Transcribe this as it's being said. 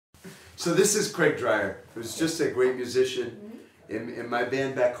So this is Craig Dreyer, who's just a great musician. In my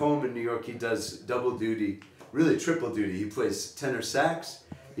band back home in New York, he does double duty, really triple duty. He plays tenor sax,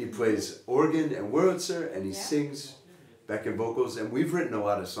 he plays organ and Wurlitzer, and he sings backing vocals. And we've written a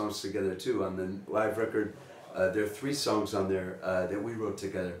lot of songs together too on the live record. There are 3 songs on there that we wrote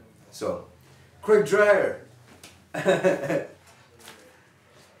together. So, Craig Dreyer.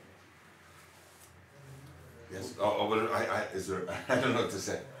 Yes. Oh, but is there? I don't know what to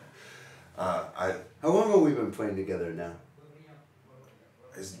say. How long have we been playing together now?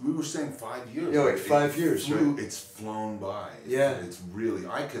 We were saying 5 years. Yeah, like 5 years, right? It's flown by. Yeah. It's really.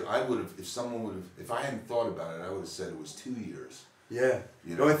 I would have. If someone would have. If I hadn't thought about it, I would have said it was 2 years. Yeah.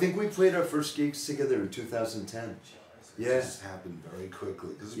 You know? No, I think we played our first gigs together in 2010. Yeah. It just happened very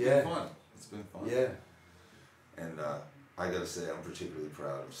quickly because it's been fun. It's been fun. Yeah. And I gotta say, I'm particularly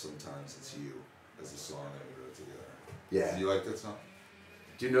proud of "Sometimes It's You" as a song that we wrote together. Yeah. Do you like that song?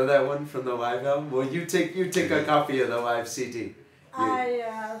 Do you know that one from the live album? Well, you take a copy of the live CD. I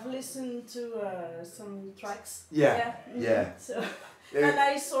have listened to some tracks. Yeah. Yeah. So, and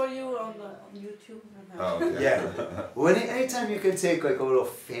I saw you on YouTube. Oh, okay. Yeah. Well, anytime you can take like a little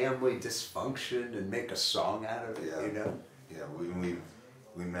family dysfunction and make a song out of it, you know? Yeah,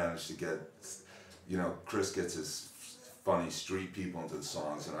 we managed to get, you know, Chris gets his funny street people into the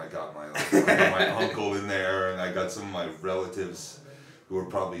songs, and I got my uncle in there, and I got some of my relatives who are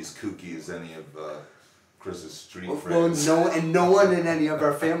probably as kooky as any of Chris's street friends. Well, no one in any of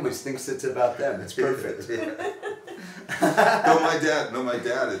our families thinks it's about them. It's perfect. my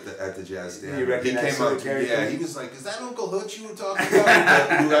dad at the jazz stand. You recognize came up to me. Yeah, he was like, "Is that Uncle Hutch you were talking about?"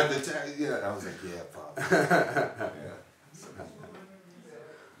 Who had the tag? Yeah, I was like, "Yeah, Pop."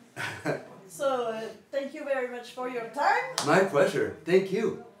 Yeah. So thank you very much for your time. My pleasure. Thank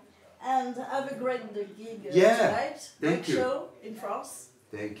you. And have a great gig Yeah. tonight. Thank you. Show in France.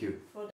 Thank you.